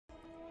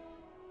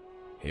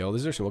Hey y'all,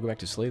 this is Erson. Welcome back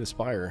to Slay the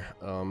Spire.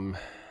 I'm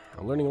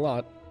learning a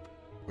lot.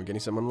 We're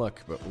getting some unluck,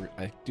 but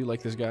I do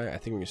like this guy. I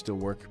think we can still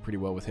work pretty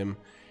well with him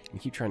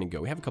and keep trying to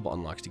go. We have a couple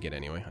unlocks to get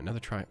anyway.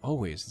 Another try.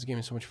 Always. This game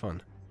is so much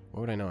fun.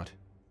 Why would I not?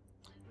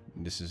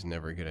 This is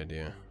never a good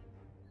idea.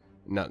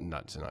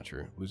 It's not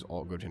true. Lose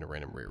all, go to a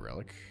random rare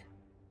relic.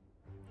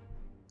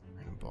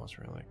 Random boss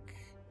relic.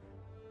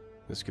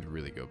 This could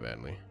really go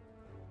badly.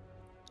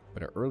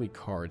 But our early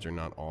cards are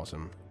not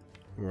awesome.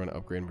 We want to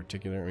upgrade in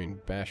particular. I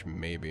mean, Bash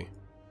maybe.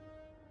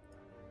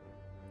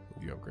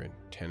 If you upgrade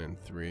 10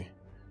 and 3,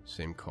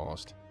 same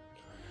cost.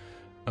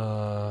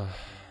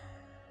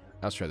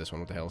 Let's try this one.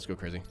 What the hell? Let's go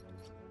crazy.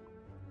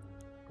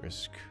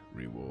 Risk,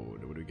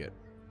 reward. What do we get?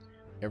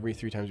 Every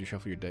 3 times you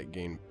shuffle your deck,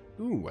 gain.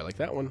 Ooh, I like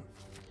that one.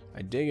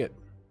 I dig it.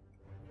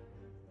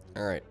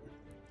 Alright.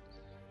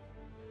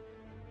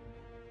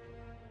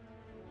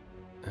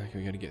 Okay,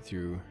 we gotta get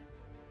through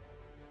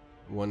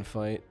one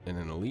fight and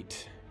an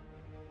elite.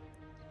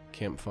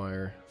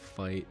 Campfire,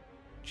 fight,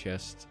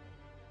 chest.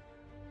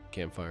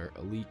 Campfire,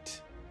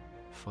 elite,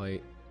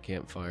 fight,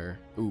 campfire.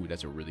 Ooh,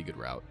 that's a really good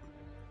route.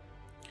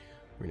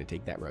 We're gonna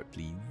take that route,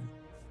 please.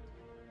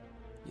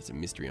 Get some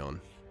mystery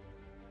on.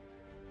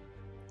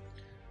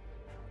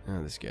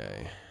 Oh, this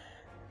guy.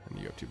 What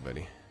are you up to,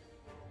 buddy?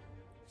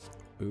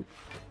 Boop.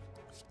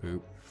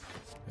 Boop.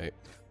 Hey.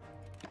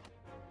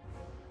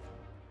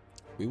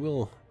 We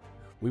will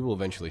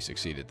eventually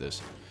succeed at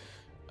this.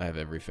 I have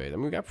every faith. I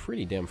mean, we got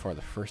pretty damn far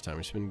the first time.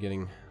 We've just been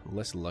getting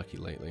less lucky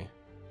lately.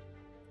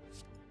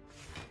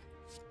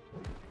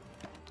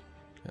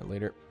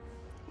 Later,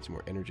 some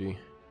more energy.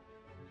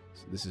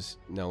 So this is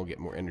now we'll get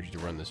more energy to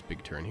run this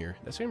big turn here.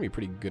 That's gonna be a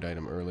pretty good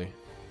item early.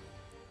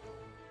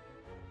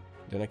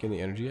 Did I not get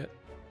any energy yet?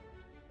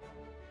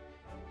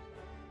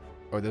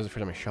 Oh, that was the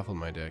first time I shuffled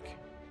my deck.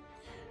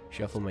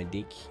 Shuffle my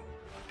deck.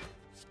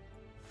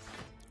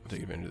 I'll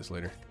take advantage of this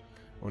later.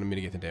 I want to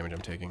mitigate the damage I'm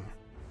taking.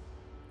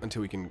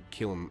 Until we can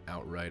kill him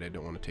outright, I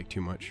don't want to take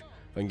too much.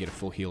 If I can get a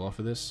full heal off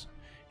of this,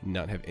 and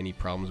not have any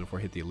problems before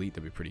I hit the elite,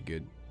 that'd be pretty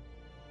good.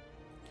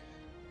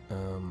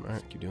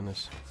 Alright, keep doing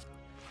this.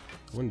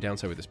 One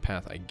downside with this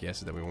path, I guess,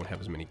 is that we won't have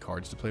as many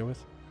cards to play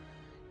with.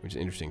 Which is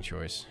an interesting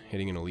choice.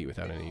 Hitting an elite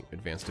without any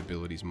advanced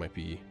abilities might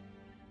be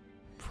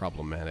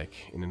problematic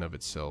in and of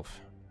itself.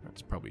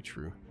 That's probably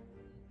true.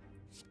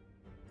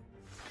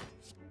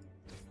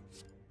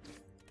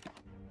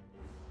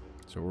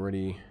 So we're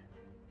already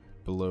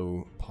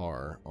below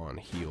par on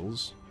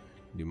heals.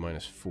 Do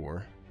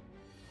 -4.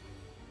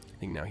 I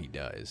think now he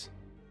dies.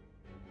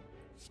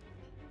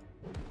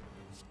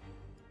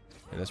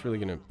 And that's really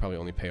going to probably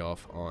only pay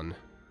off on...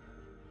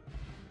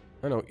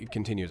 Oh no, it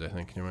continues, I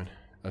think. Never mind.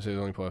 I was saying it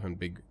only pay off in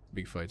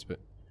big fights, but...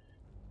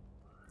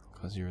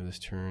 Cause 0 this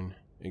turn.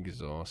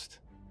 Exhaust.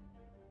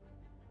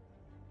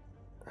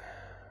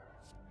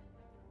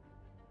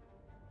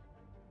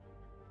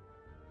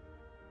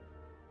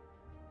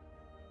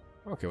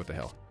 Okay, what the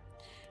hell.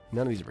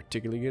 None of these are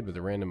particularly good, but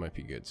the random might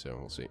be good, so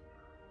we'll see.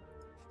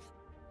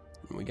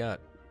 What we got?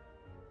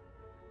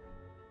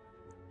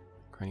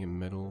 Cranium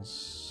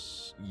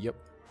metals. Yep.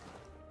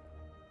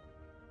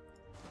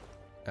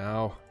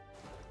 Ow.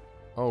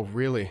 Oh,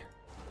 really?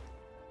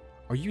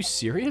 Are you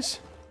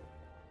serious?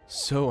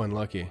 So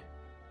unlucky.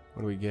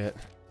 What do we get?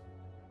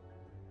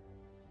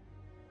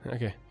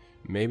 Okay.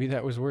 Maybe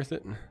that was worth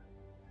it.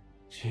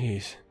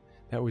 Jeez.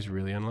 That was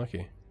really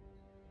unlucky.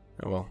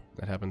 Oh well,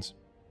 that happens.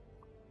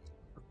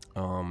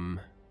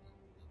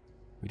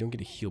 We don't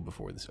get a heal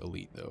before this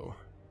elite, though.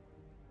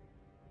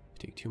 If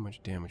I take too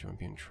much damage, I might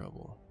be in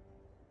trouble.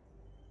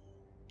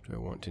 Do I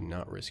want to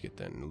not risk it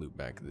then and loop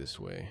back this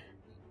way?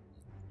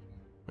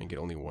 I get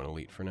only 1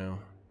 elite for now.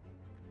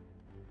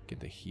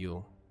 Get the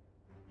heal.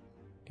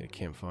 Get a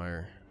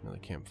campfire. Another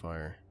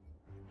campfire.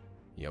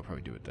 Yeah, I'll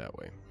probably do it that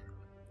way.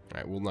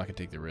 Alright, we're not going to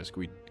take the risk.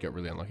 We got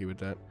really unlucky with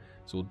that.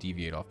 So we'll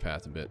deviate off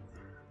path a bit.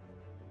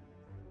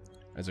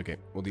 That's okay.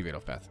 We'll deviate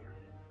off path.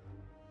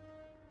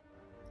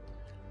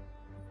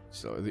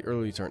 So the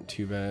early elites aren't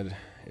too bad.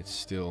 It's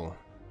still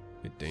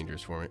a bit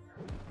dangerous for me.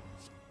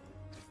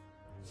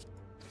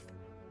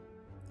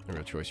 No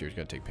real choice here. Just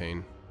got to take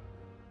pain.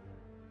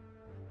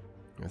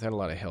 Without a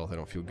lot of health, I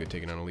don't feel good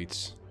taking on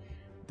elites.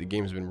 The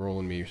game's been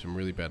rolling me some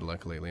really bad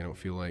luck lately. I don't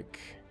feel like...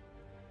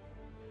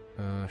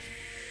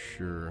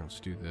 Sure,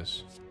 let's do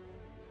this.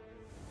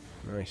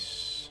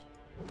 Nice.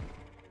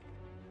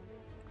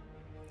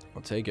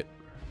 I'll take it.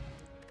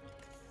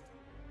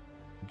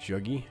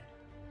 Juggy?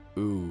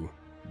 Ooh,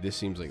 this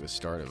seems like the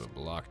start of a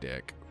block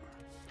deck.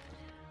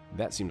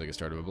 That seems like a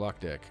start of a block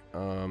deck.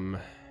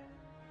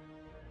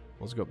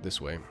 Let's go up this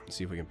way and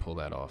see if we can pull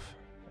that off.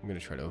 I'm going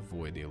to try to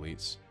avoid the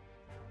elites.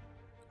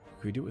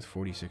 Could we do it with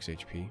 46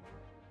 HP?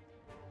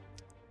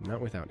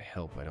 Not without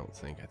help, I don't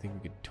think. I think we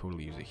could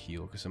totally use a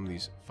heal, because some of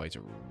these fights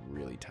are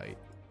really tight.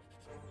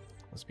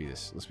 Let's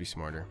be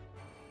smarter.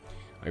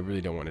 I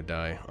really don't want to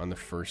die on the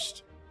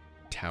first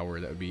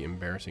tower. That would be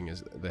embarrassing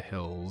as the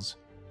hells.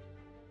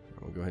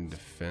 We'll go ahead and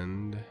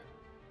defend.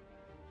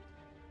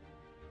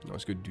 No,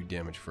 let's go do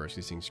damage first.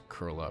 These things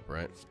curl up,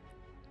 right?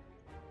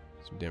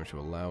 Some damage to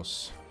a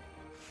louse.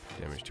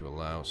 Damage to a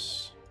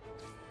louse.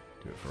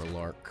 Do it for a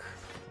lark.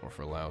 Or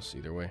for a louse,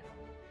 either way.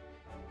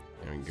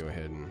 And we can go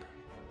ahead and...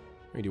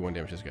 Let me do 1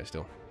 damage to this guy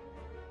still.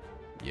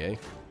 Yay.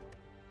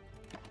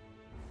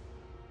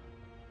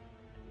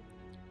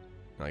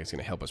 Not like it's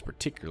going to help us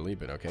particularly,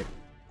 but okay.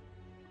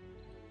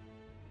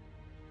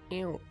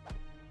 Ew.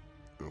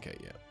 Okay,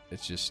 yeah.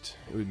 It's just...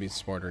 It would be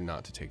smarter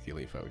not to take the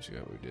elite fight, which is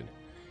what we did.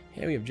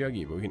 Hey, we have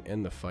Juggy, but we can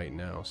end the fight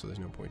now, so there's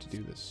no point to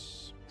do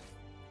this.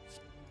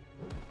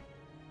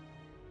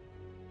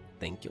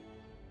 Thank you.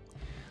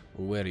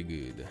 Very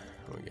good.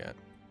 What we got?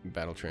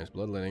 Battle Trance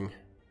Bloodletting.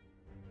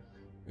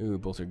 Ooh,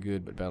 both are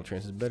good, but Battle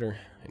Trance is better,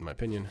 in my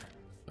opinion.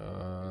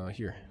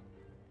 Here.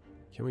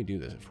 Can we do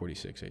this at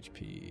 46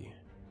 HP?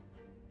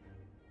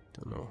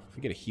 Don't know. If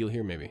we get a heal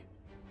here, maybe.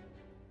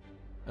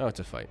 Oh, it's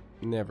a fight.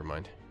 Never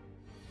mind.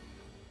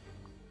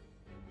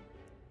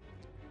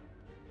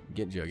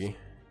 Get Juggy.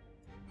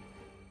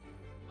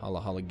 Holla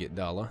holla get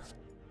dollar.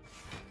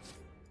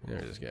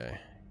 There's this guy.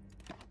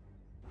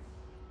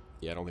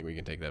 Yeah, I don't think we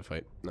can take that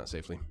fight. Not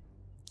safely.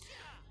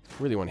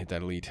 Really want to hit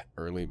that elite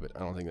early, but I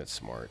don't think that's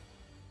smart.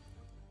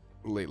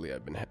 Lately,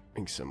 I've been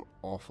having some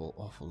awful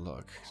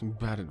luck. Some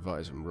bad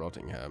advice from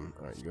Rottingham.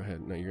 Alright, go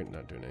ahead. No, you're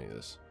not doing any of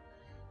this.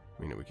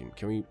 I mean,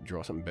 can we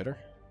draw something better?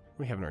 What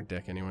do we have in our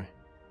deck anyway?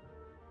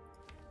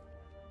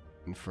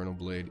 Infernal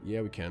Blade.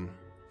 Yeah, we can.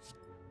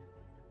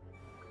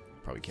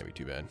 Probably can't be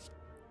too bad.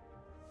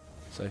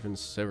 Siphon,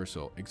 Sever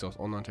Soul. Exhaust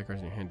all non-attack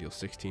cards in your hand. Deal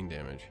 16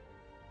 damage.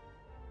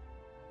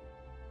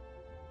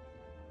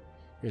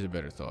 Here's a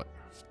better thought.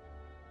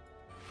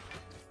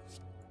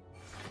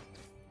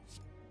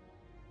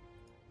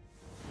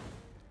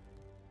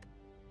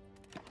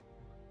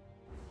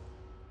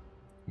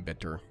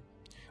 Better.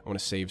 I want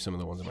to save some of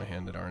the ones in my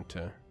hand that aren't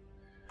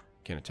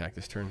can't attack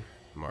this turn.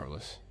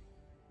 Marvelous.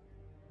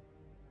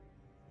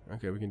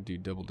 Okay, we can do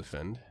double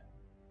defend.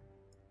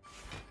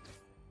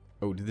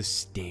 Oh, do this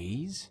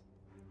stays?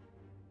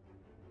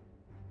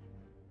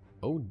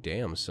 Oh,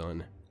 damn,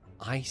 son.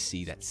 I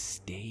see, that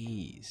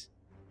stays.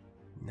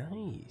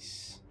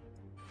 Nice.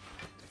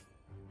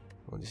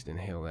 We'll just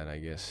inhale that, I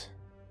guess.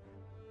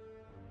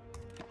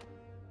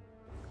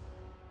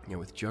 Yeah,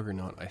 with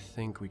Juggernaut, I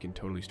think we can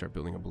totally start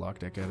building a block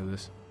deck out of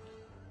this.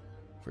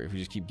 If we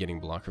just keep getting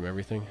block from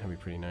everything, that'd be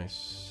pretty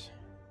nice.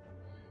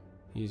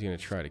 He's gonna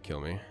try to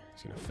kill me.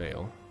 He's gonna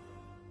fail.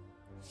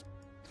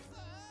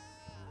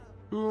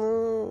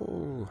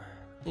 No!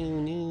 Oh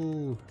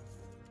no!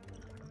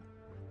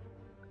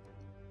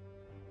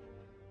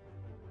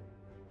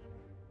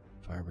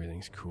 Fire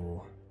breathing's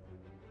cool.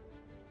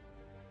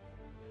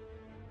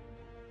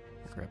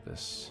 Grab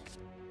this.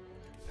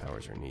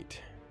 Powers are neat.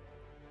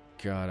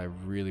 God, I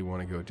really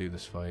want to go do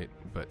this fight,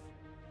 but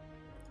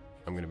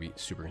I'm going to be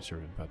super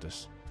conservative about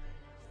this.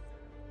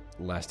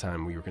 Last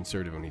time we were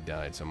conservative when he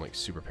died, so I'm like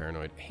super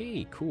paranoid.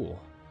 Hey,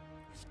 cool.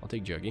 I'll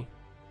take Juggy.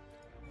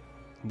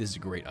 This is a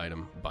great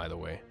item, by the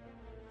way.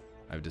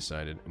 I've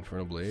decided.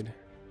 Infernal Blade.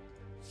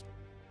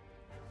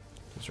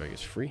 This strike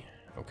is free.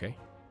 Okay.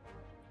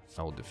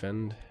 I will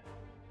defend.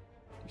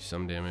 Do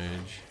some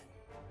damage.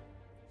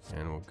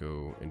 And we'll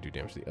go and do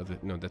damage to the other.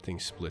 No, that thing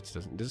splits.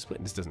 Does it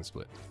split? This doesn't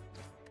split.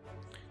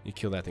 You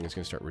kill that thing, it's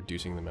going to start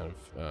reducing the amount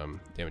of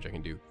damage I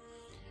can do.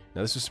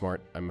 Now this is smart.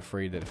 I'm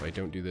afraid that if I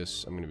don't do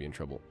this, I'm going to be in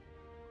trouble.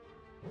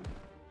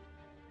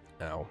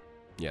 Ow.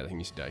 Yeah, that thing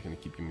needs to die. It's going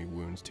to keep giving me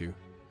wounds too.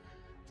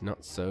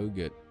 Not so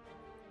good.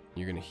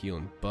 You're going to heal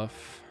and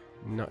buff.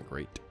 Not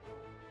great.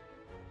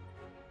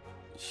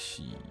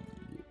 Shit.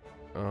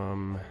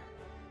 Can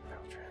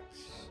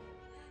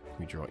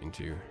we draw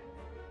into...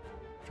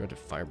 Draw to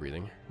fire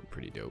breathing.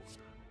 Pretty dope.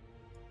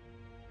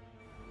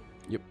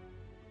 Yep.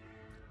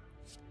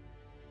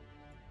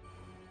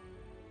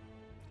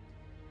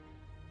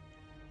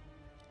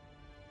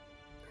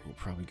 We'll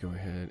probably go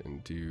ahead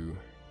and do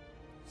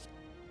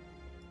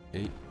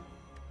 8.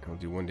 I'll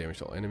do 1 damage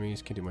to all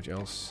enemies. Can't do much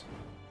else.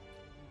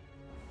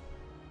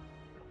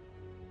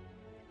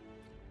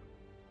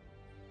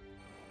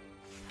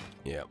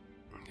 Yeah.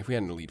 If we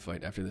had an elite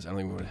fight after this, I don't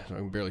think we would. I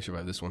can barely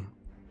survive this one.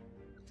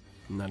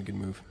 Not a good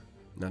move.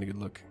 Not a good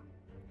look.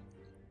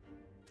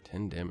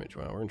 10 damage.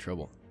 Wow, we're in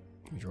trouble.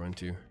 We draw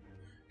into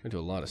a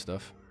lot of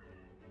stuff.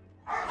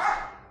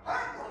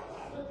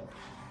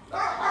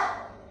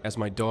 As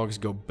my dogs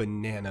go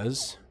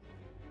bananas.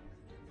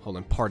 Hold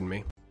on, pardon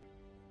me.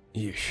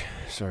 Yeesh.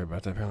 Sorry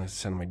about that. Apparently it's the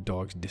sound of my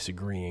dogs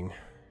disagreeing.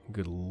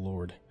 Good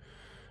lord.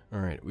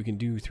 Alright, we can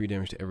do 3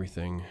 damage to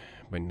everything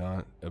by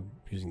not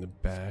using the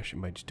bash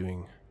and by just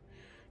doing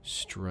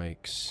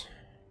strikes.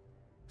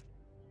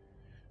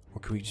 Or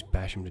can we just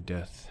bash him to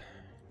death?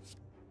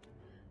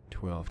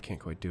 12. Can't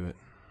quite do it.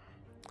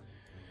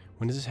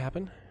 When does this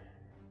happen?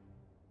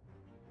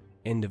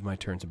 End of my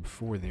turn, so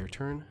before their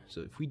turn.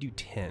 So if we do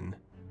 10...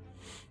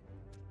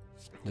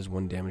 Does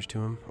 1 damage to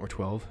him, or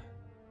 12.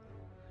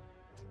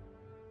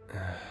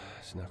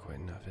 It's not quite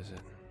enough, is it?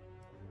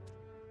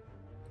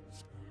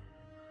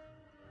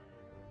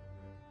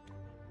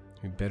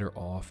 We're better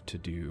off to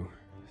do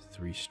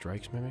 3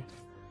 strikes, maybe?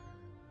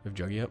 We have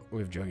Juggy up? We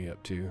have Juggy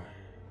up, too.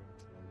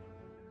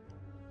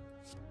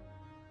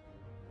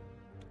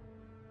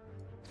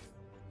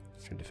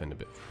 Try to defend a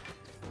bit.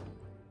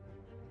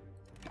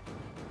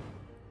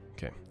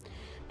 Okay.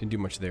 Didn't do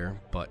much there,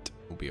 but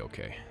we'll be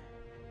okay.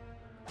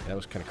 That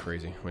was kind of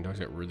crazy. My dogs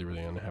got really,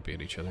 really unhappy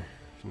at each other.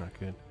 It's not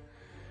good.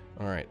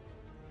 Alright.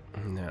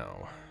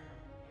 Now,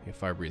 we have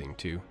fire breathing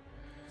too.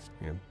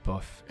 We're going to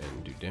buff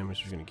and do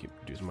damage. We're going to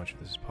do as much of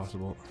this as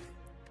possible.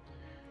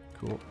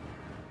 Cool.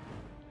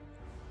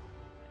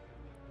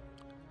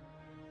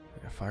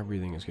 Yeah, fire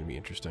breathing is going to be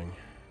interesting.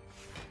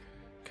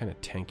 Kind of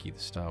tanky, the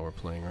style we're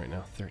playing right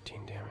now.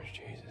 13 damage,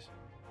 Jesus.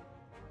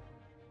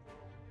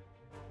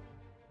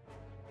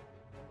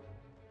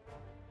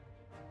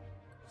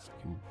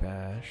 I can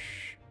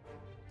bash.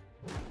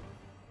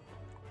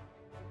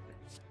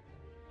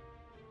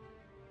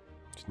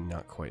 It's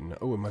not quite enough.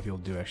 Oh, it might be able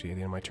to do actually at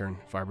the end of my turn.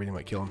 Fire breathing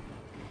might kill him.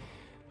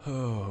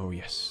 Oh,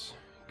 yes.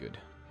 Good.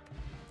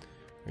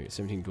 I get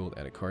 17 gold,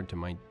 add a card to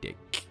my deck.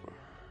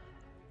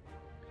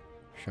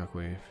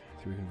 Shockwave.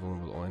 3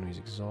 invulnerable, all enemies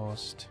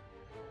exhaust.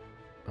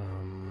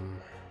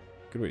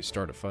 Good way to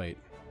start a fight.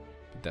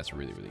 But that's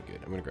really, really good.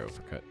 I'm going to grab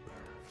uppercut.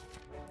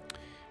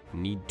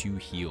 Need to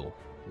heal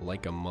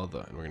like a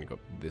mother. And we're going to go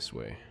up this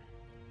way.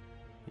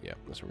 Yeah,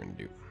 that's what we're going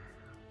to do.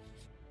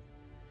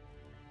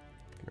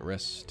 Gonna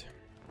rest.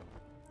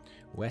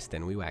 West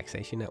and we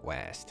waxation at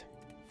west.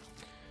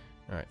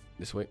 Alright,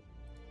 this way.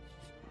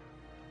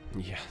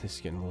 Yeah, this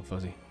is getting a little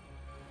fuzzy.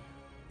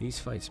 These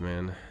fights,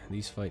 man.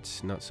 These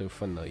fights, not so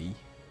funny.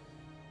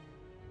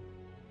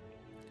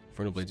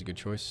 Infernal Blade's a good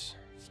choice.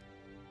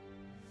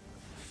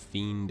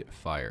 Fiend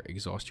Fire.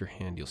 Exhaust your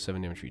hand. Deal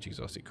 7 damage for each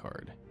exhausted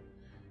card.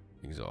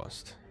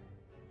 Exhaust.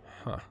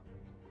 Huh.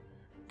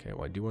 Okay,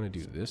 well I do want to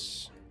do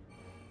this.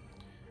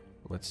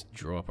 Let's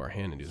draw up our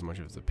hand and do as much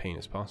of the pain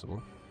as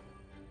possible.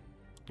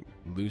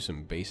 Lose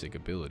some basic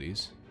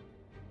abilities.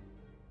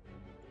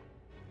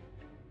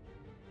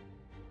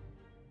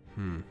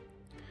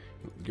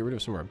 Get rid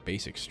of some of our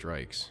basic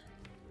strikes.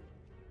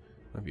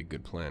 That'd be a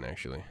good plan,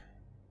 actually.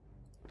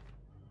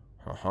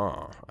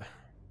 Haha.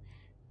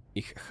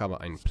 Ich habe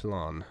einen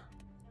Plan.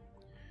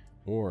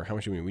 Or, how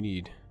much do we need? We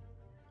need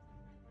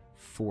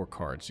 4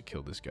 cards to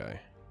kill this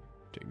guy.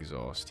 To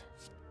exhaust.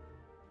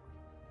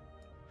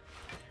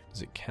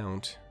 Does it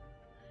count?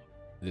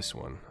 This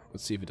one.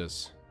 Let's see if it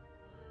does.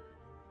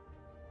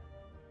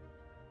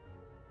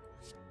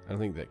 I don't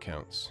think that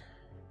counts.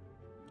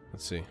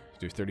 Let's see.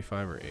 Do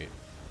 35 or 8?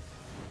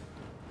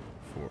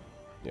 4.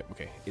 Yep,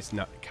 okay. It's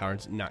not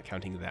cards not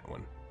counting that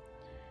one.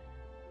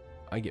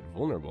 I get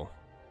vulnerable.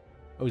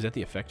 Oh, is that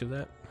the effect of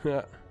that?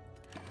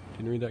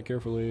 Didn't read that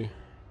carefully.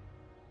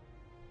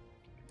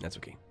 That's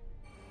okay.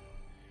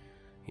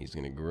 He's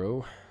gonna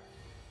grow.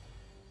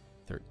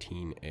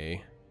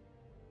 13A.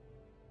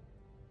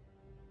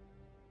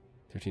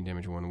 13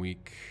 damage 1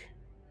 week.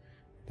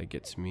 That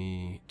gets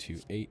me to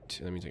 8.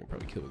 That means I can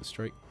probably kill with a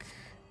strike.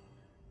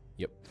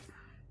 Yep.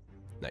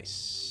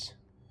 Nice.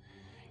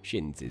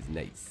 Shins is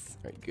nice.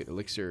 Alright, good.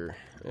 Elixir.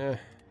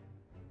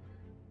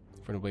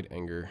 Infernal Blade,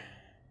 Anger.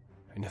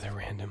 Another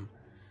random.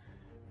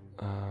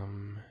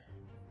 Can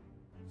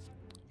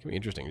be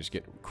interesting. Just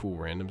get cool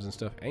randoms and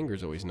stuff. Anger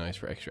is always nice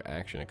for extra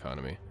action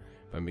economy.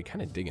 But I'm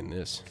kind of digging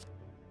this.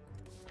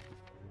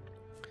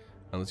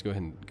 Let's go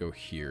ahead and go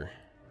here.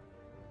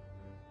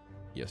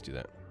 Yes, do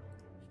that.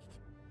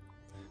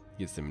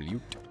 Get some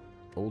loot.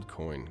 Old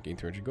coin. Gain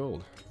 300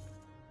 gold.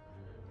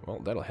 Well,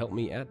 that'll help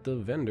me at the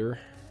vendor.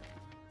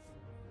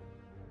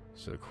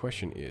 So the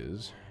question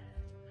is,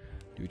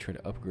 do we try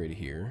to upgrade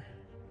here?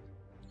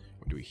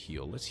 Or do we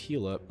heal? Let's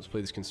heal up. Let's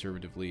play this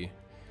conservatively.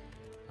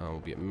 We'll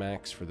be at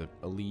max for the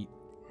elite.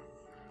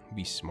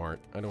 Be smart.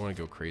 I don't want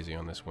to go crazy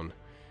on this one.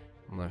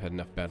 I've had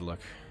enough bad luck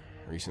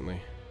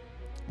recently.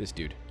 This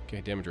dude.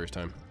 Okay, damage raise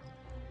time.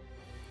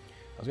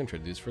 I was going to try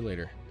to do this for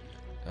later.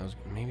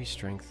 Maybe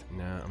strength.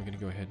 Nah, I'm going to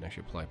go ahead and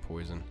actually apply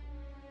poison.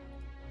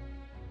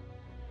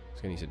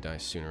 This guy needs to die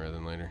sooner rather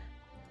than later.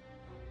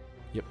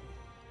 Yep.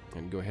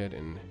 And go ahead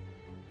and...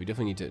 we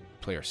definitely need to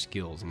play our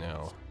skills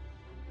now.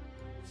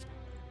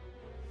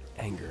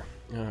 Anger.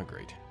 Oh,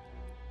 great.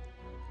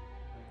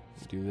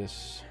 Do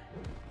this.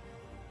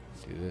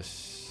 Do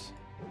this.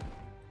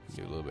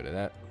 Do a little bit of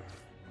that.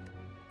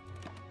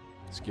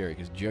 Scary,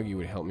 because Juggy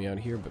would help me out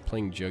here, but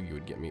playing Juggy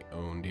would get me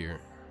owned here.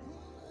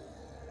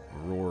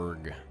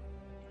 Rorg.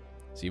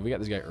 See, if we got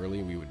this guy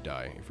early, we would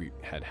die if we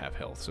had half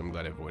health, so I'm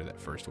glad I avoided that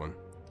first one.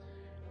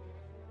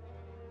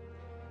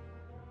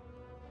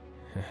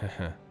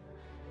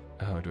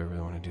 Oh, do I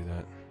really want to do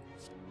that?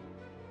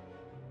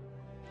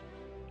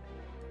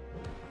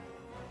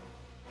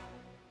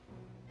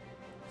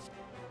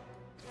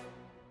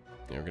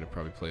 Yeah, we're going to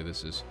probably play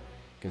this as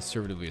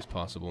conservatively as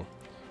possible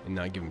and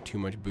not give him too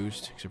much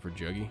boost, except for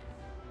Juggy.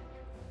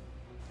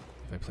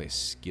 If I play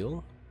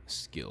skill?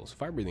 Skills.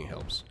 Fire breathing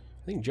helps.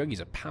 I think Juggy's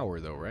a power,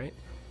 though, right?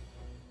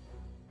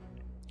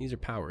 These are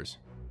powers.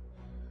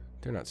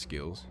 They're not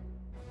skills.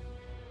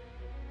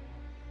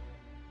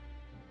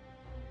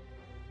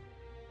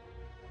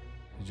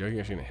 Is Juggy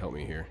actually going to help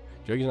me here?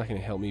 Juggy's not going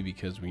to help me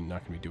because we're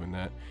not going to be doing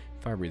that.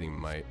 Fire breathing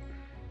might.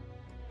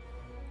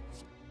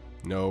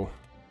 No.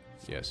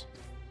 Yes.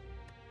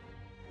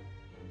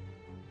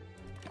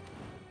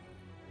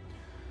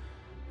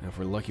 Now if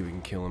we're lucky, we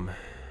can kill him.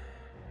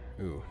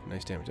 Ooh,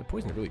 nice damage. That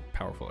poison is really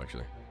powerful,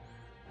 actually.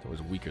 That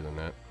was weaker than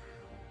that.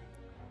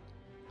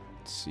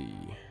 Let's see.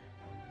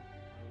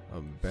 A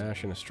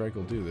bash and a strike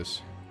will do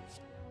this.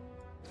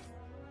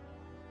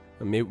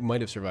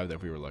 Might have survived that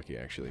if we were lucky,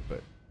 actually,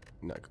 but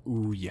not.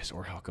 Ooh, yes,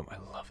 or Halcom. I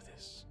love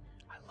this.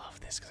 I love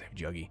this because I have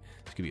Juggy.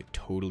 This could be a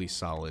totally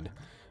solid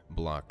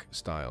block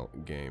style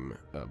game.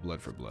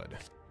 Blood for blood.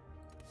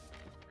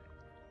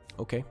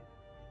 Okay.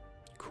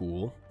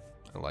 Cool.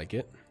 I like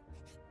it.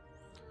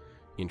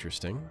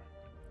 Interesting.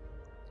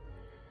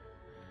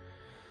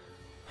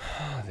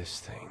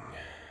 This thing.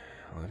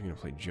 I'm going to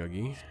play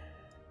Juggy.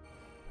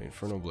 Play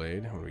Infernal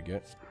Blade. What do we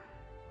get?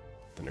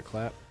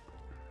 Thunderclap.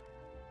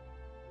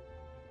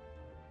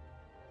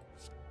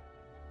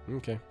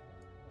 Okay.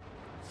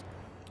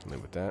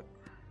 Live with that.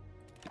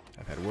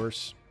 I've had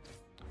worse.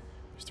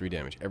 There's 3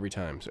 damage every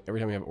time. So every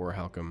time we have Aura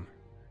Halcom,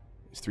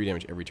 it's 3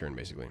 damage every turn,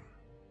 basically.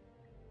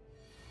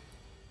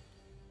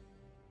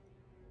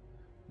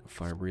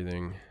 Fire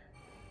breathing.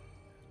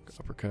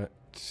 Uppercut.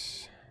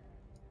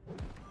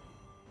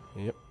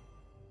 Yep.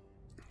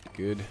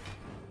 Good.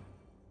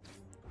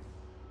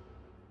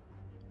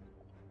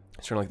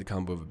 I sort of like the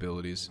combo of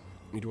abilities.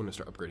 We do want to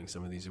start upgrading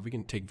some of these. If we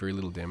can take very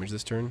little damage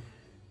this turn,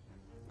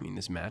 I mean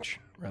this match,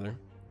 rather.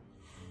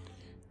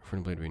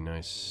 Infernal Blade would be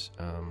nice.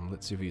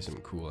 Let's see if we get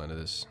something cool out of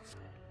this.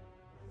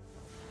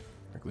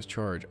 Reckless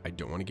Charge. I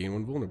don't want to gain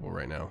 1 vulnerable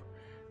right now.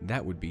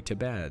 That would be to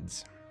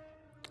bads.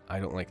 I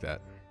don't like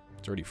that.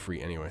 It's already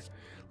free anyway.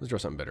 Let's draw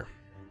something better.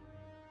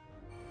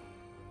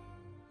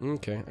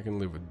 Okay, I can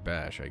live with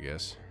Bash, I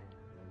guess.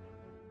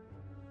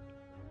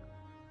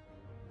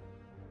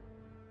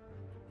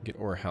 Get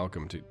Aura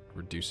Halcom to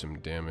reduce some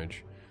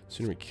damage. The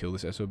sooner we kill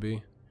this SOB.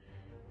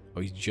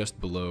 Oh, he's just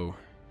below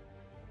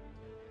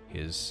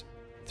his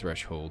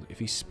threshold. If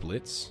he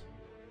splits,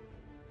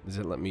 does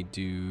that let me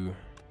do...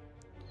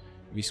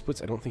 If he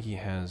splits, I don't think he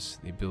has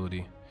the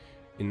ability.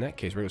 In that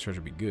case, Regular Charge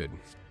would be good.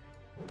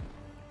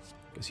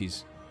 Because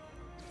he's...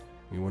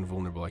 I mean, 1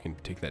 vulnerable, I can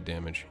take that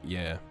damage.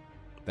 Yeah,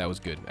 that was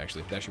good,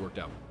 actually. That actually worked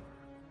out.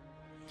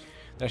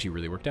 That actually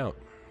really worked out.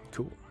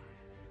 Cool.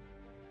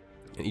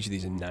 And each of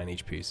these is 9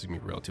 HP, so it's going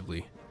to be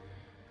relatively...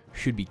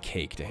 Should be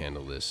cake to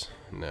handle this.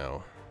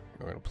 Now,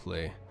 we're going to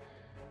play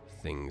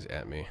things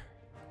at me.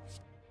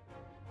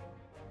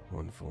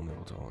 1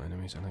 vulnerable to all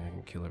enemies. I think I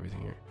can kill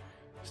everything here.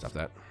 Stop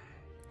that.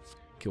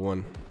 Kill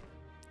 1.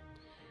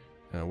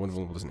 1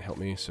 vulnerable doesn't help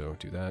me, so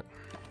do that.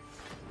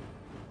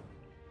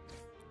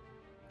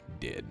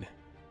 Dead.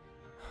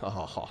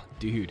 Oh,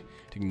 dude.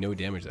 Took no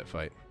damage that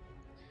fight.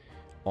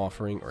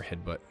 Offering or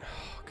headbutt.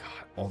 Oh,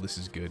 God. All this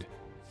is good.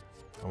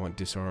 I want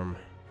disarm.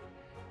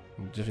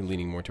 I'm definitely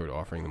leaning more toward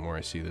offering the more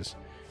I see this.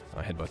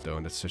 Headbutt, though,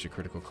 and that's such a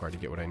critical card to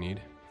get what I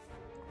need.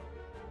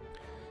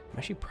 I'm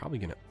actually probably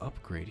going to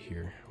upgrade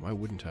here. Why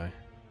wouldn't I?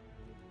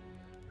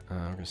 We're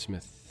going to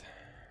smith.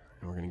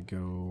 And we're going to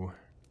go...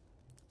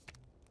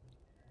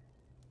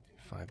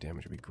 5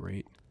 damage would be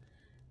great.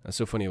 That's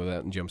so funny when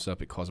that jumps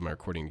up, it causes my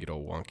recording to get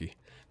all wonky.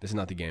 This is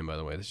not the game, by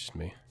the way. This is just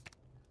me.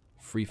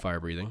 Free fire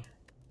breathing.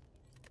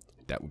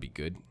 That would be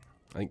good.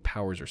 I think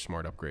powers are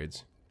smart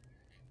upgrades.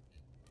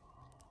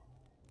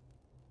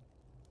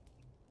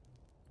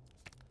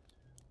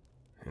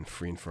 And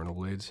free Infernal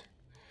Blades.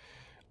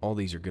 All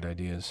these are good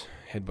ideas.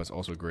 Headbutt's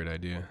also a great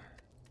idea.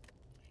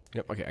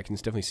 Yep, okay, I can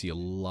definitely see a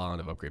lot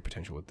of upgrade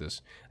potential with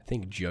this. I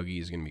think Juggy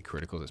is going to be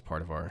critical. That's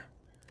part of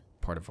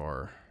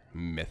our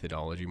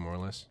methodology, more or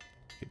less.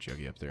 Get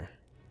Juggy up there.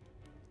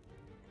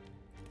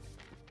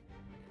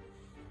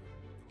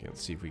 Okay,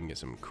 let's see if we can get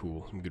some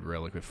good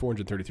relic. We have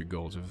 433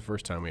 gold, so for the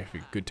first time we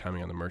have good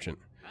timing on the merchant.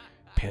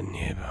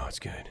 Penib, oh, it's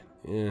good.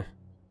 Yeah.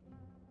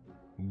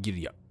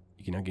 Giddy up.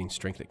 You can now gain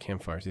strength at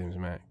campfire, items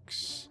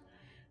max.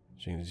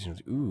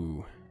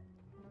 Ooh.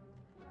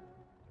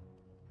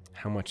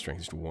 How much strength?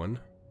 Just 1?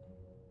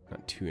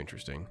 Not too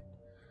interesting.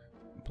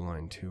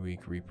 Blind 2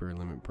 week, Reaper,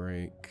 limit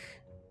break.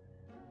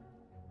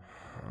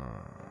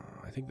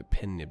 I think the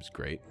pen nib's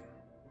great.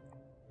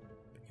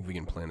 If we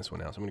can plan this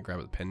one out. So I'm going to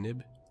grab the pen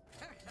nib.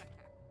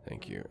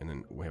 Thank you. And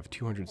then we have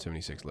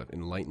 276 left.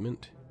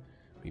 Enlightenment.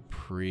 Be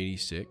pretty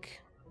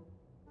sick.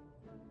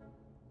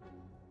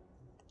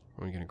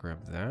 We're going to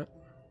grab that.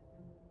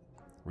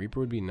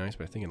 Reaper would be nice,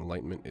 but I think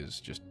Enlightenment is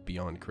just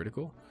beyond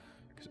critical.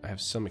 Because I have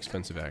some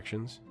expensive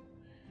actions.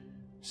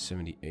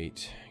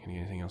 78. Can I get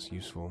anything else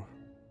useful?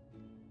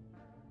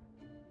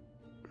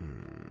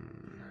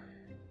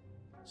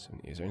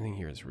 Is there anything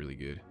here that's really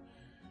good?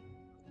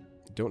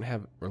 Don't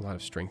have a lot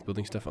of strength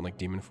building stuff unlike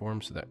Demon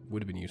Form, so that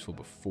would have been useful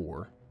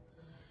before.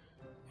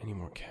 Any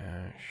more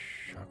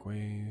cash?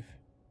 Shockwave.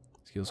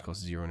 Skills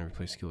cost 0 and every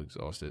place skill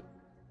exhausted.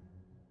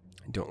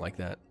 I don't like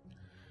that.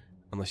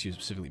 Unless you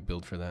specifically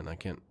build for that, and I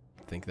can't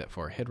think that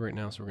far ahead right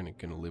now, so we're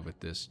gonna live with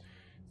this.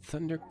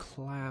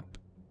 Thunderclap.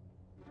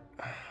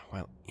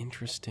 While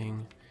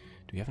interesting.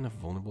 Do we have enough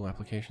vulnerable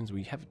applications?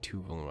 We have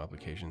 2 vulnerable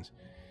applications.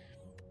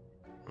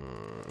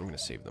 I'm gonna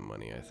save the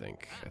money, I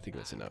think. I think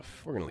that's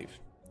enough. We're gonna leave.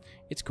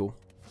 It's cool.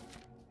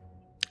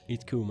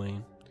 It's cool,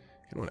 man.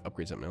 I want to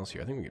upgrade something else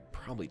here. I think we could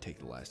probably take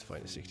the last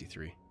fight at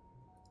 63.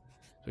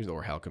 So there's the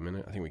Orhalcum in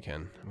it. I think we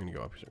can. I'm going to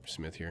go up to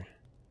Smith here.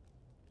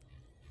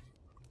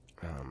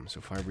 So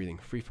fire breathing,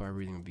 free fire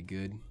breathing would be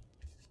good.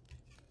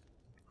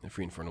 The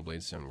free infernal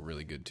blades sound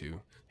really good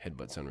too.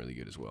 Headbutts sound really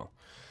good as well.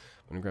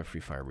 I'm going to grab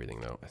free fire breathing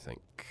though, I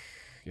think.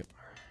 Yep.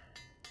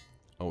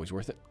 Always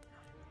worth it.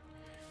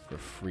 For a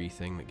free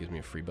thing that gives me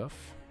a free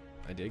buff.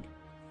 I dig.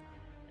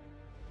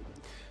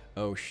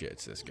 Oh shit,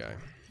 it's this guy.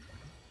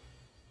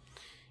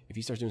 If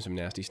he starts doing some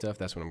nasty stuff,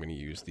 that's when I'm going to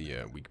use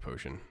the weak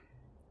potion.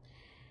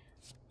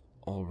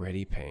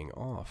 Already paying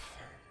off.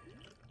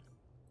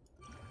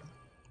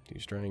 2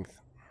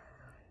 strength.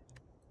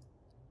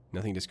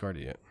 Nothing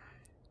discarded yet.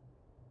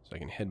 So I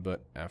can headbutt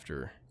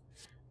after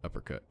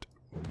uppercut.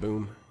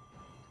 Boom.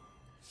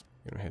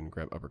 Go ahead and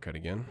grab uppercut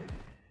again.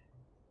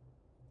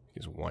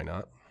 Because why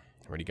not?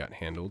 Already got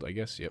handled, I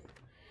guess. Yep.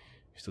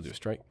 Still do a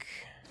strike.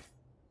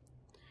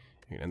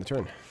 You can end the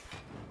turn.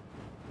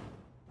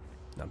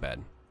 Not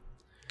bad.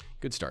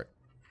 Good start.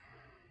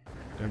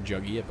 Don't have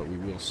Juggy yet, but we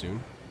will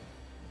soon.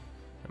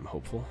 I'm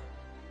hopeful.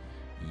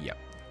 Yep.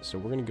 So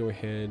we're going to go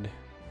ahead,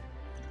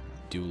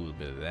 do a little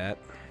bit of that.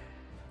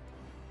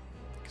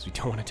 Because we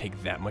don't want to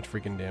take that much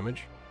freaking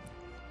damage.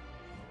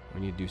 We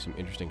need to do some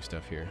interesting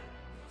stuff here.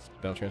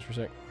 Battle transfer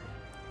sec.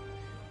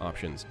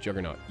 Options.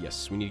 Juggernaut.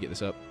 Yes, we need to get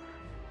this up.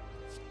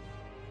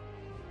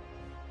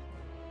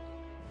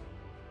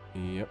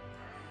 Yep.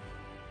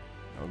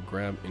 I'll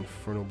grab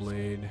Infernal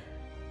Blade.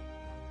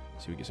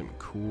 See if we get something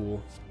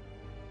cool.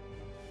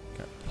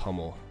 Got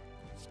Pummel.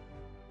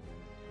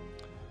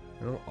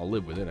 Well, I'll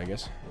live with it, I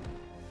guess.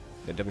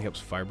 That definitely helps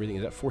fire breathing.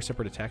 Is that 4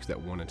 separate attacks?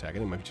 That 1 attack? I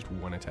think it might be just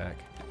 1 attack.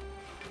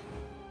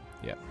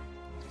 Yep.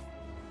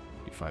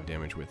 Do 5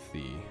 damage with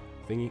the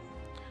thingy.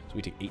 So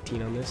we take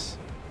 18 on this.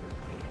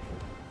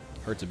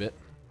 Hurts a bit.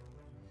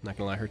 Not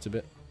gonna lie, hurts a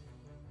bit.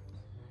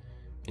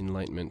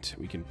 Enlightenment.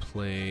 We can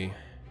play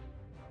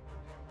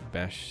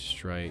Bash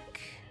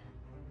Strike.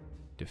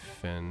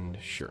 Defend.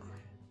 Sure.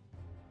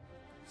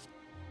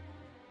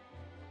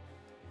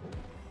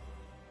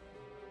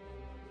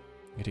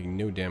 We're taking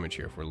no damage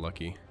here if we're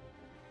lucky.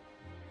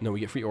 No, we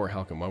get free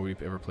Orhalcum. Why would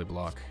we ever play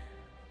block?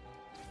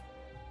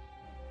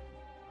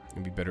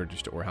 It'd be better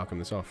just to Orhalcum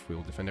this off. We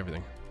will defend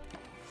everything.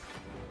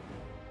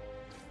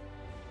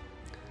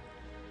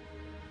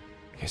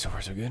 Okay, so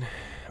far so good.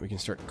 We can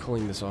start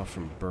culling this off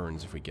from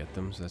burns if we get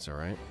them, so that's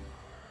alright.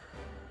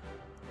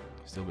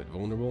 Still a bit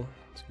vulnerable.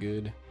 It's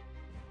good.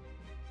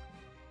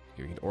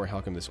 Okay, we can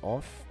Orhalcum this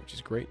off, which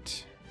is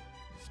great.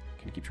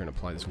 Can keep trying to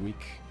apply this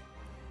weak.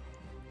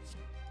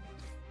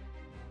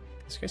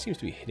 This guy seems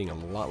to be hitting a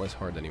lot less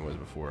hard than he was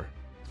before.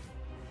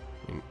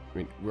 I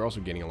mean, we're also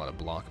getting a lot of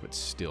block, but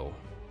still.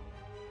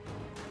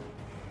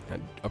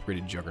 That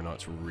upgraded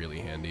Juggernaut's really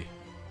handy.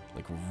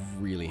 Like,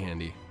 really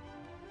handy.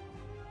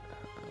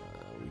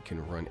 We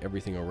can run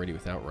everything already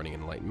without running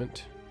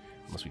Enlightenment.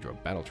 Unless we draw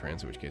Battle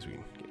Trance, in which case we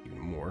can get even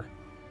more.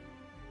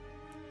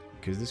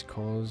 Because this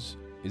cause...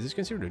 Is this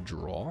considered a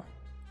draw?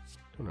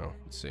 I don't know.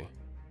 Let's see.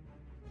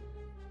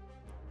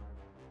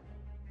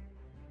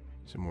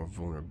 Some more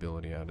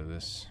vulnerability out of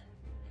this.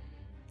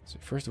 So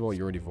first of all,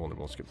 you're already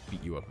vulnerable. Let's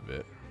beat you up a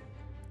bit.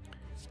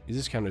 Is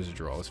this counted as a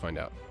draw? Let's find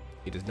out.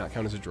 It does not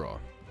count as a draw.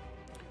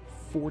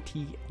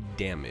 40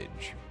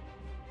 damage.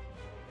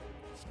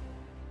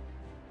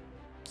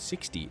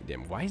 60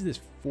 damage. Why is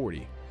this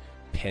 40?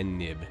 Pen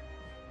nib.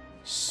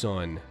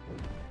 Son.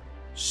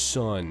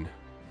 Son.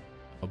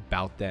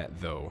 About that,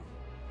 though.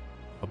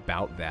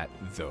 About that,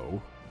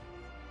 though.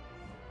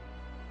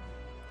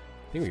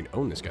 I think we can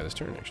own this guy this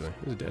turn, actually.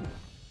 He's dead.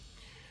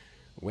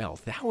 Well,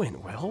 that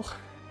went well.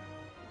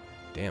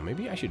 Damn,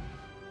 maybe I should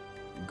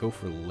go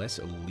for less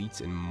elites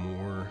and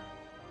more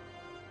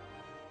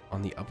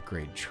on the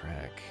upgrade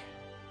track.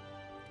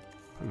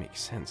 That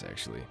makes sense,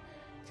 actually.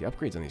 The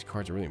upgrades on these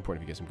cards are really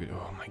important if you get some good...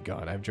 Oh my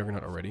god, I have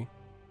Juggernaut already?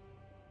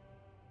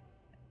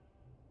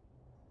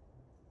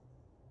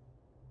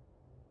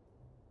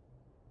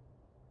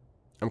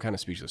 I'm kind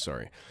of speechless,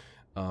 sorry.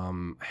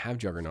 I have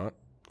Juggernaut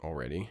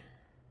already.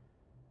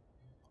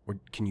 Or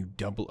can you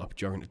double up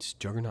Juggernaut? Does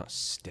Juggernaut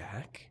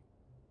stack?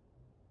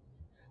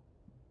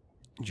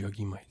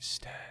 Juggy might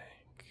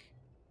stack.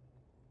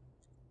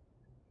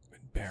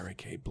 But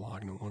Barricade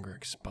block no longer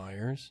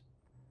expires.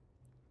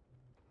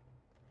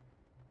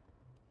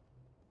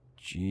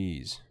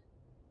 Jeez.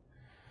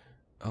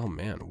 Oh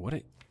man, what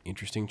an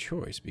interesting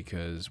choice,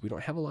 because we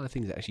don't have a lot of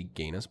things that actually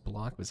gain us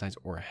block besides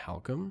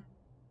Orhalcum.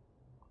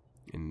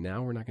 And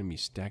now we're not going to be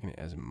stacking it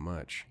as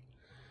much.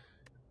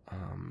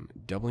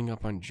 Doubling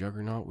up on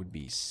Juggernaut would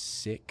be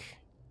sick.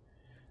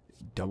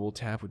 Double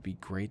tap would be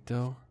great,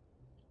 though.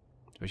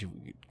 Especially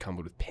if we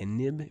comboed with Pen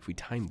Nib. If we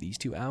time these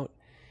two out.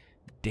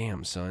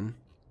 Damn, son.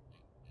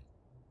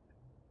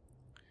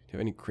 Do you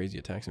have any crazy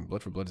attacks? And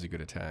Blood for Blood is a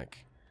good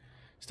attack.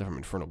 Stuff from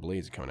Infernal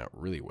Blades is coming out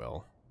really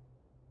well.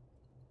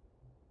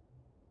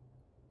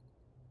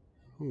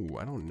 Ooh,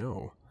 I don't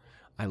know.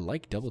 I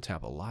like double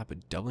tap a lot,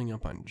 but doubling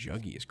up on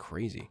Juggy is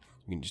crazy.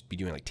 You can just be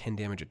doing like 10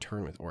 damage a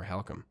turn with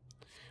Orhalcum.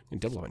 I can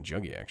double up on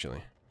Juggy,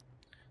 actually.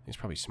 It's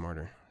probably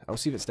smarter. I'll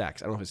see if it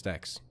stacks. I don't know if it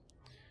stacks.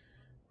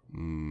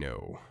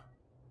 No.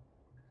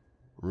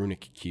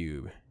 Runic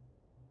Cube.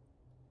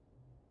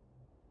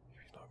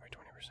 Lower by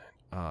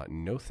 20%.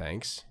 No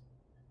thanks.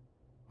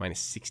 Minus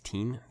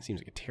 16? Seems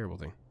like a terrible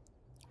thing.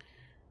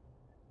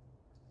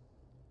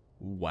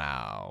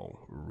 Wow.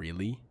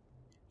 Really?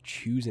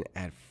 Choose and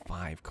add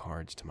 5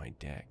 cards to my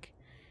deck.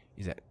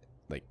 Is that,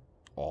 like,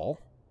 all?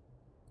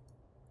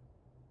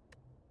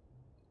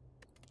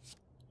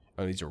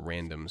 Oh, these are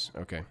randoms.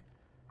 Okay.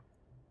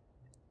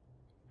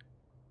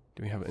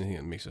 Do we have anything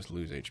that makes us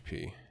lose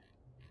HP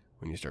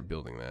when you start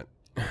building that?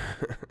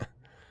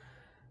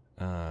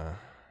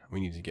 We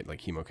need to get,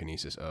 like,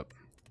 Hemokinesis up.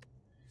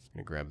 I'm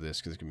gonna grab this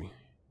because it's gonna be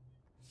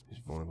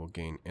vulnerable,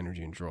 gain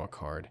energy, and draw a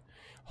card.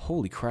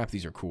 Holy crap,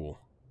 these are cool.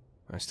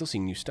 I'm still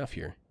seeing new stuff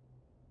here.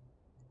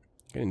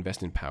 Gonna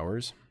invest in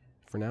powers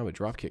for now, but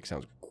dropkick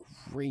sounds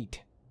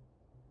great.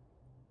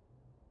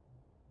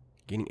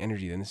 Gaining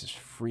energy, then this is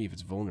free if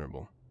it's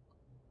vulnerable.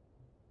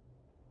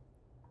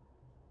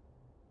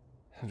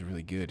 Sounds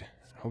really good.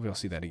 Hopefully I'll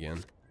see that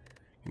again.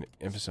 Gonna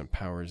emphasis on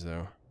powers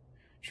though.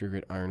 Trigger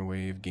it, Iron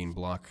Wave, gain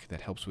block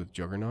that helps with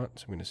Juggernaut.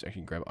 So I'm gonna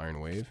actually grab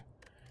Iron Wave.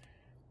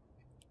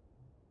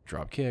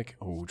 Drop kick.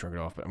 Oh, drug it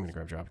off, but I'm gonna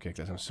grab drop kick.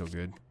 That sounds so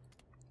good.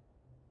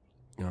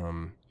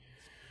 Oh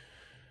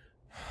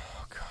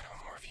god, I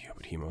want more of you,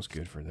 but Hemo's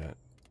good for that.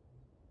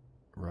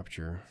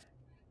 Rupture.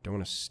 Don't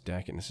want to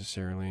stack it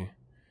necessarily.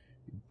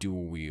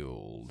 Dual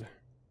wield.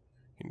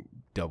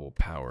 Double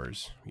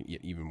powers.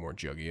 Get even more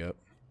juggy up.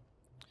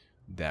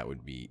 That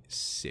would be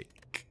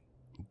sick.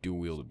 Dual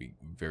wield would be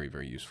very,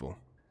 very useful.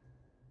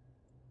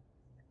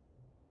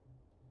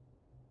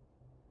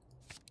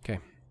 Okay.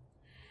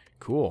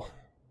 Cool.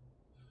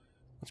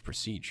 Let's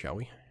proceed, shall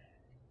we?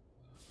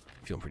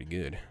 Feeling pretty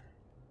good.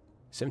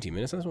 17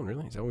 minutes on this one,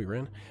 really? Is that what we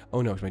ran?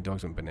 Oh no, because my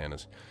dog's went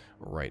bananas.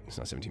 Right, it's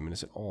not 17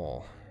 minutes at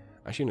all.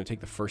 Actually, I'm going to take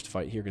the first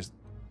fight here, because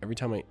every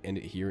time I end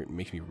it here, it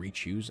makes me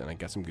re-choose, and I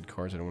got some good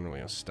cards. I don't really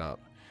want to stop.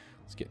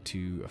 Let's get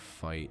to a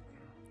fight.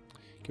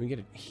 Can we get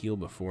a heal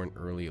before an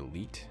early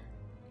elite?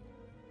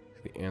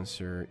 The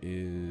answer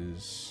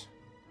is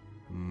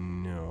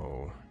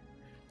no.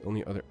 The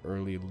only other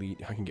early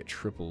elite, I can get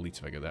triple elites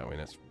if I go that way,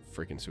 and that's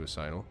freaking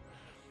suicidal.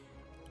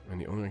 And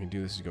the only way I can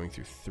do this is going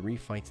through 3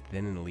 fights,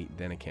 then an elite,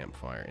 then a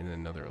campfire, and then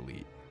another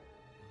elite.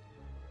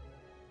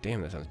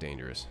 Damn, that sounds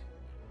dangerous.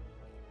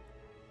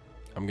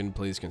 I'm going to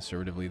play this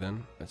conservatively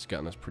then. That's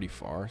gotten us pretty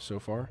far so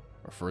far,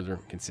 or further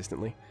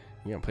consistently.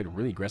 Yeah, I played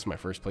really aggressive my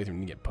first playthrough and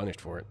didn't get punished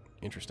for it.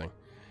 Interesting.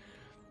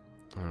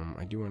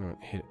 I do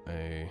want to hit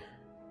a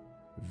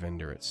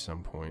vendor at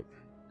some point.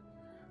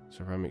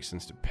 So it probably makes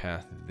sense to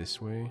path this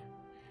way.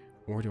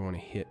 Or do I want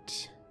to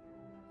hit...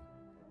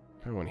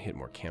 I want to hit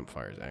more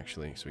campfires,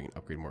 actually, so we can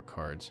upgrade more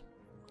cards.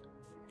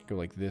 Go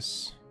like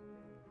this.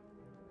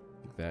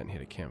 Like that, and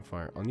hit a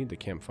campfire. I'll need the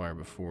campfire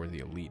before the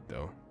elite,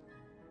 though.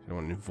 I don't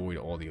want to avoid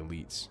all the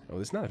elites. Oh,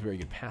 this is not a very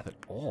good path at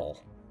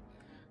all.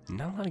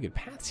 Not a lot of good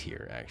paths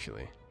here,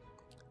 actually.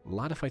 A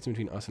lot of fights in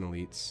between us and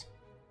elites.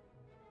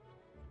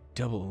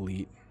 Double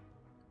elite.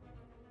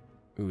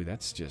 Ooh,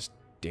 that's just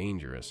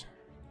dangerous.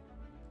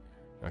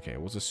 Okay,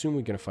 well, let's assume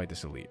we're going to fight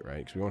this elite, right?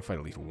 Because we want to fight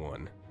at least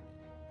one.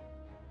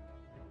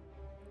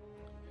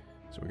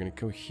 So we're going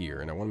to go here,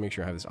 and I want to make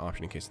sure I have this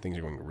option in case things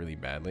are going really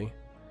badly.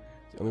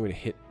 The only way to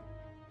hit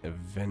a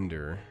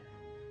vendor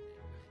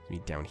is to be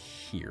down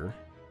here.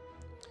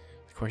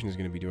 The question is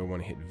going to be, do I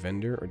want to hit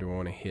vendor or do I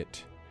want to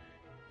hit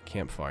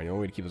campfire? The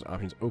only way to keep those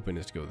options open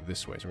is to go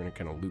this way, so we're going to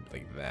kind of loop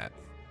like that.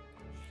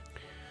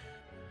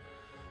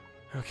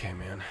 Okay,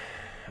 man.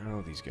 I don't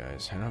know these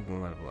guys. I don't have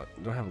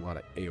a lot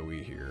of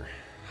AoE here.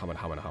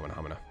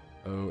 Hamana.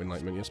 Oh,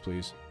 enlightenment, yes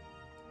please.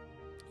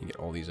 You get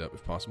all these up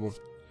if possible.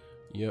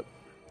 Yep.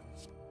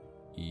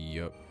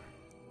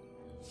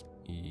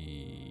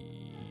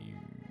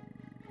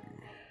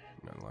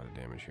 Not a lot of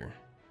damage here.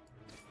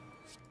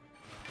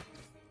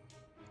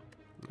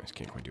 Nice,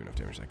 can't quite do enough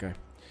damage to that guy.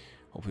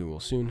 Hopefully we'll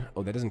soon.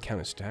 Oh, that doesn't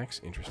count as stacks.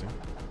 Interesting.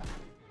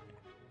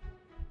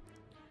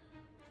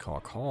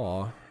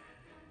 Caw.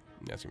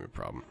 That's gonna be a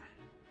problem.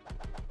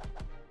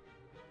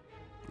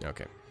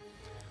 Okay.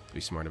 Be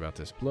smart about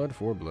this. Blood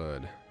for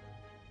blood.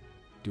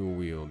 Dual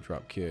wield,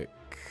 drop kick,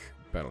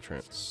 battle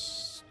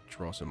trance.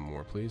 Draw some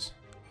more, please.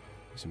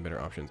 Some better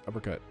options.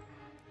 Uppercut.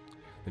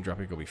 Then drop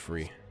kick will be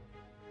free.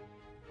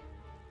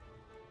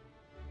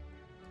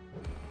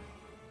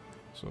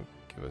 So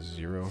give us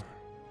 0.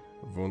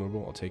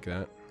 Vulnerable. I'll take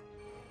that.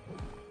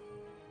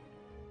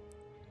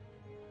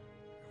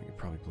 We can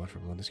probably blood for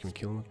blood. This can we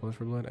kill him with blood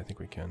for blood? I think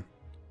we can.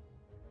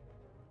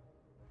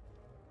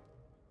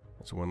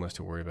 That's one less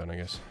to worry about, I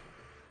guess.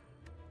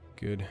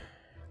 Good.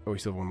 Oh, we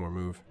still have one more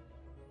move.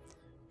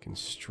 We can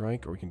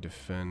strike or we can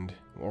defend.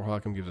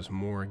 Warhawkum gives us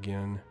more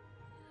again.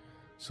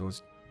 So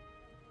let's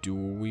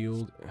dual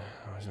wield. Oh,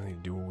 there's nothing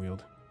to dual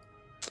wield.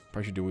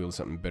 Probably should dual wield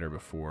something better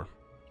before.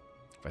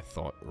 If I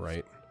thought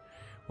right.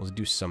 Well, let's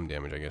do some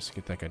damage, I guess.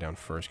 Get that guy down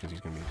first because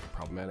he's going to be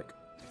problematic.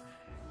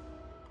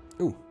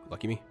 Ooh,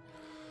 lucky me.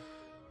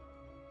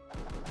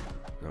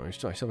 No, I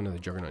still have another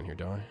Juggernaut in here,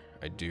 don't I?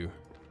 I do.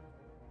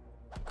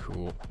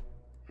 Cool.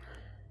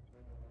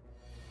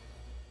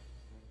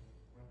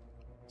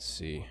 Let's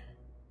see.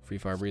 Free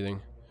fire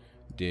breathing.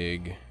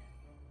 Dig.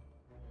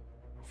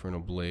 Infernal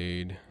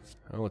Blade.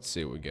 Oh, let's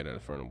see what we get out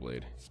of Infernal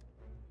Blade.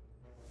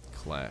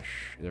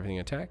 Clash. Is everything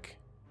attack?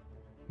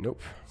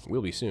 Nope.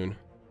 Will be soon.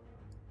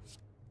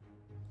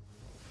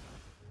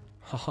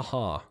 Ha ha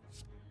ha.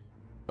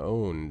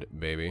 Owned,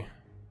 baby.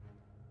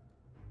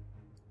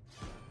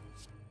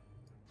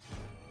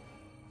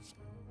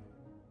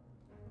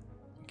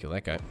 Kill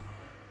that guy.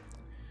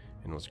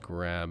 And let's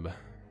grab...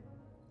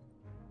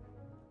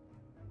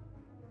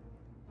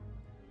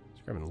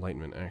 Let's grab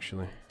Enlightenment,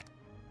 actually.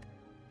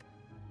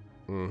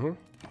 Mm-hmm.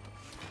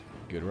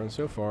 Good run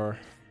so far.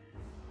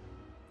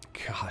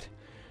 God,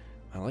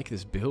 I like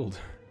this build.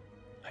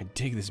 I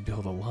dig this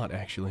build a lot,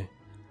 actually.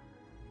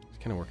 It's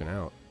kind of working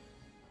out.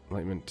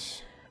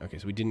 Enlightenment. Okay,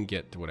 so we didn't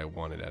get to what I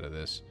wanted out of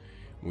this,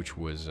 which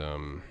was,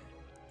 well,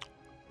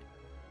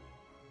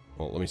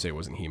 let me say it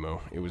wasn't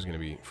Hemo. It was going to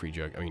be free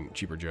jug. I mean,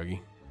 cheaper juggy.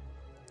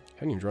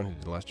 Haven't even drawn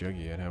into the last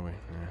juggy yet, have we?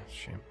 It's a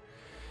shame.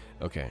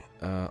 Okay,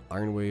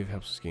 Iron Wave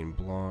helps us gain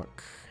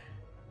block.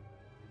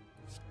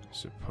 I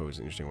suppose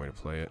an interesting way to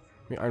play it.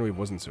 I mean, Iron Wave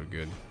wasn't so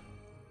good.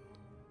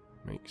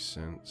 Makes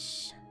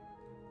sense.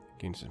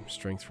 Gain some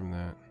strength from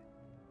that.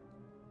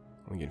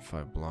 Only gain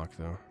 5 block,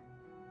 though.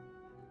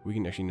 We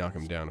can actually knock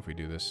him down if we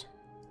do this.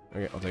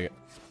 Okay, I'll take it.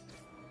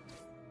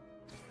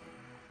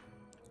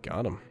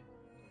 Got him.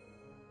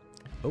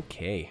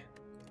 Okay.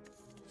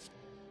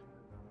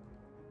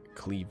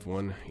 Cleave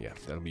 1. Yeah,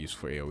 that'll be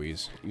useful for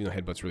AoEs. Even though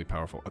Headbutt's really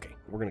powerful. Okay,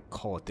 we're going to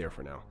call it there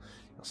for now.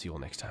 I'll see you all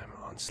next time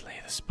on Slay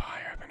the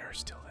Spire. I've been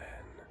Earth till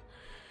then.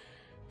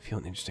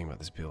 Feeling interesting about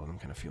this build. I'm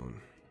kind of feeling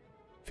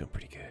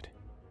pretty good.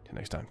 Till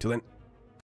next time. Till then.